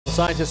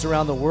Scientists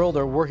around the world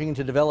are working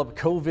to develop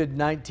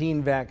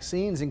COVID-19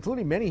 vaccines,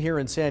 including many here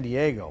in San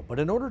Diego. But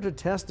in order to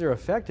test their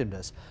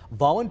effectiveness,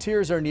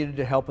 volunteers are needed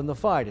to help in the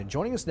fight. And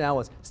joining us now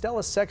is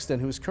Stella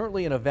Sexton, who's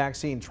currently in a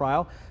vaccine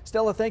trial.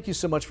 Stella, thank you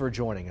so much for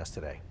joining us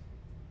today.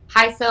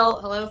 Hi, Phil.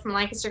 Hello from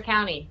Lancaster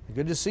County.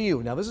 Good to see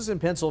you. Now, this is in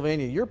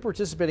Pennsylvania. You're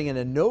participating in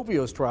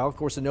INOVIO's trial, of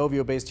course,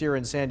 INOVIO based here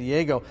in San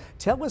Diego.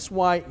 Tell us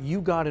why you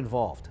got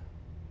involved.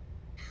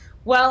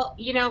 Well,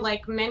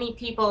 like many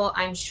people,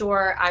 I'm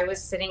sure I was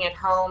sitting at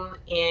home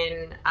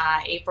in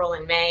April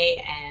and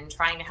May and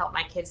trying to help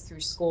my kids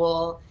through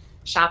school,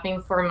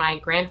 shopping for my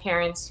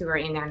grandparents who are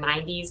in their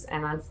 90s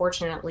and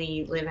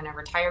unfortunately live in a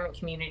retirement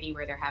community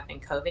where there have been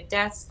COVID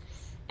deaths.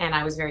 And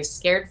I was very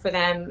scared for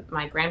them.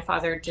 My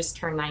grandfather just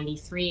turned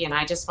 93 and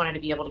I just wanted to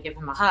be able to give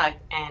him a hug.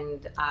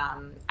 And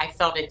I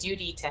felt a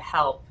duty to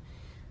help,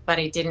 but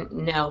I didn't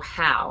know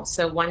how.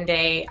 So one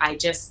day I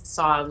just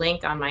saw a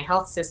link on my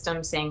health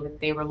system saying that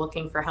they were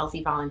looking for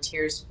healthy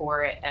volunteers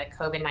for a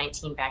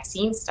COVID-19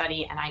 vaccine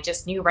study. And I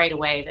just knew right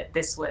away that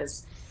this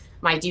was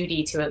my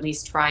duty to at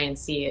least try and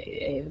see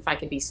if I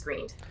could be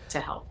screened to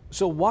help.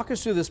 So walk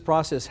us through this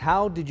process.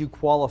 How did you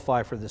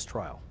qualify for this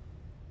trial?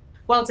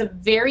 Well, it's a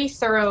very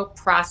thorough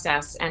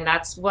process, and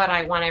that's what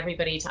I want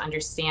everybody to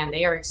understand.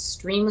 They are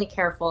extremely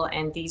careful,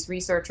 and these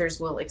researchers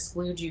will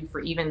exclude you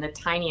for even the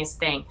tiniest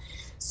thing.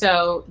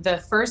 So the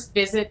first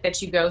visit that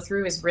you go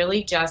through is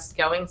really just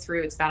going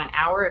through, it's about an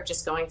hour of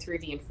just going through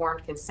the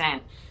informed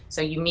consent.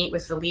 So you meet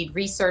with the lead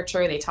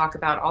researcher, they talk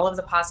about all of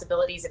the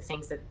possibilities of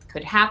things that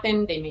could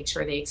happen, they make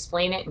sure they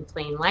explain it in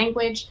plain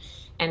language,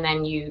 and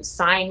then you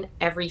sign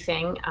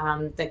everything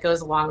that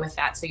goes along with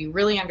that. So you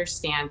really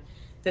understand.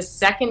 The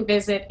second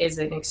visit is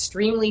an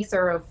extremely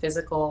thorough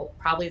physical,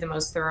 probably the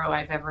most thorough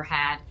I've ever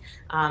had.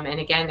 And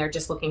again, they're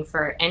just looking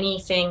for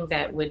anything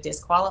that would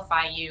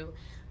disqualify you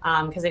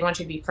because they want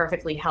you to be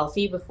perfectly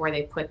healthy before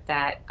they put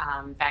that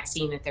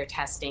vaccine that they're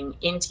testing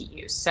into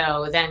you.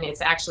 So then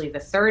it's actually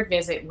the third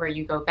visit where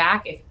you go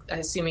back,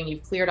 assuming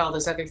you've cleared all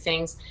those other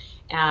things.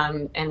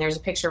 And there's a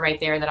picture right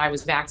there that I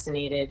was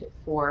vaccinated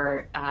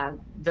for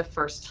the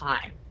first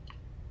time.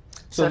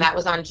 So that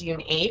was on June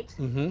 8th.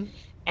 Mm-hmm.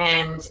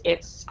 And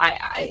it's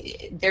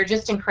they're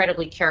just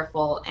incredibly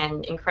careful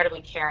and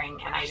incredibly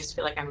caring, and I just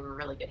feel like I'm in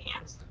really good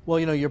hands. Well,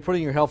 you're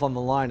putting your health on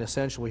the line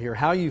essentially here.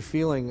 How are you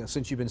feeling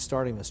since you've been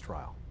starting this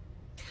trial?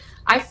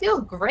 I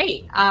feel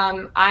great.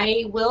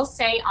 I will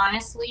say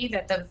honestly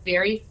that the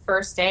very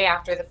first day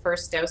after the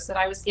first dose that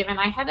I was given,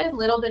 I had a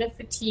little bit of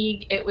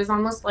fatigue. It was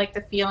almost like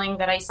the feeling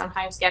that I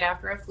sometimes get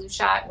after a flu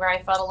shot where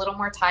I felt a little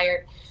more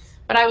tired.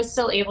 But I was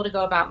still able to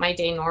go about my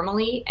day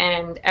normally.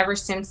 And ever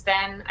since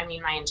then,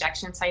 my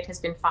injection site has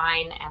been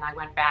fine. And I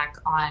went back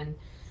on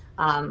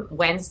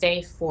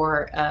Wednesday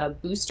for a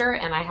booster,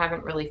 and I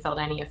haven't really felt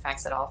any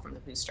effects at all from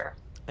the booster.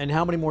 And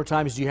how many more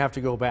times do you have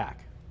to go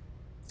back?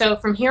 So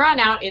from here on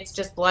out, it's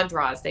just blood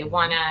draws. They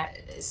want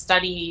to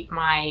study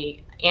my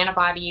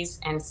antibodies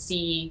and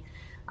see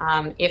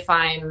if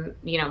I'm,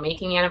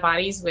 making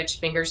antibodies, which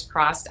fingers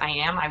crossed I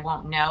am. I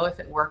won't know if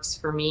it works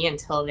for me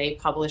until they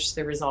publish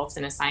the results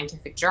in a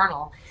scientific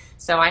journal.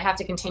 So I have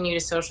to continue to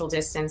social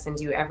distance and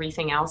do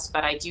everything else,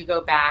 but I do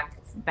go back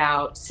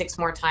about 6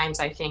 more times,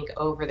 I think,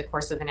 over the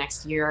course of the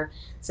next year,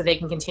 so they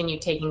can continue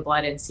taking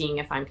blood and seeing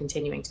if I'm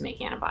continuing to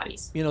make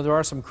antibodies. There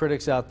are some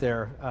critics out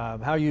there.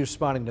 How are you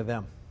responding to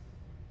them?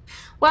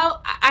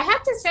 Well, I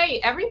have to say,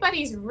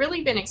 everybody's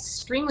really been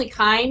extremely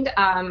kind.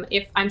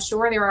 I'm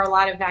sure there are a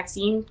lot of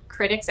vaccine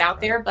critics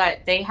out there, but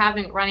they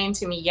haven't run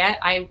into me yet.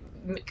 I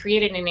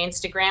created an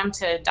Instagram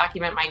to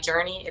document my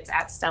journey. It's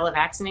at Stella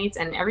Vaccinates,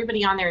 and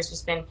everybody on there has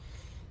just been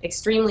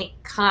extremely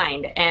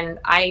kind. And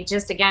I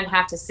just, again,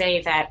 have to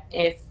say that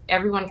if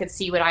everyone could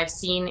see what I've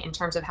seen in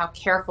terms of how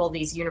careful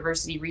these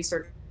university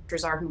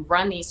researchers are who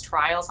run these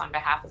trials on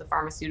behalf of the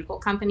pharmaceutical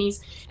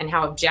companies and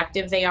how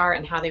objective they are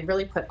and how they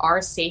really put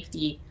our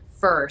safety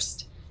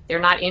first. They're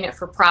not in it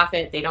for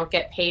profit. They don't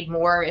get paid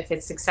more if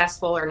it's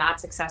successful or not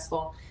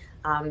successful.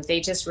 They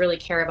just really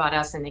care about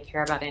us, and they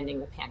care about ending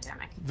the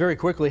pandemic. Very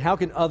quickly, how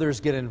can others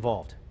get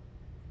involved?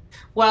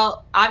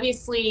 Well,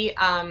 obviously,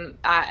 from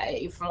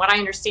what I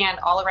understand,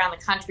 all around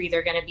the country,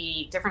 they're going to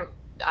be different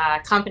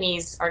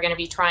companies are going to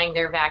be trying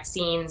their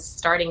vaccines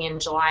starting in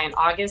July and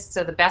August.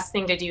 So the best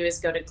thing to do is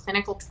go to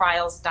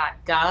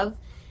clinicaltrials.gov.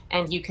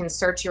 and you can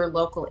search your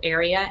local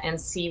area and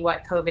see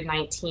what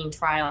COVID-19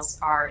 trials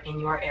are in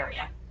your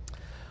area.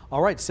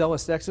 All right, Stella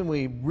Sexton,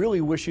 we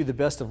really wish you the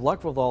best of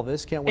luck with all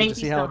this. Can't wait to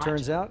see how it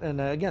turns out. And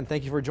again,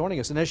 thank you for joining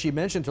us. And as she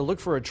mentioned, to look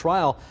for a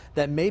trial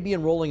that may be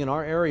enrolling in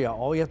our area,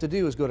 all you have to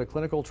do is go to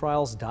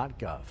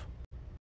clinicaltrials.gov.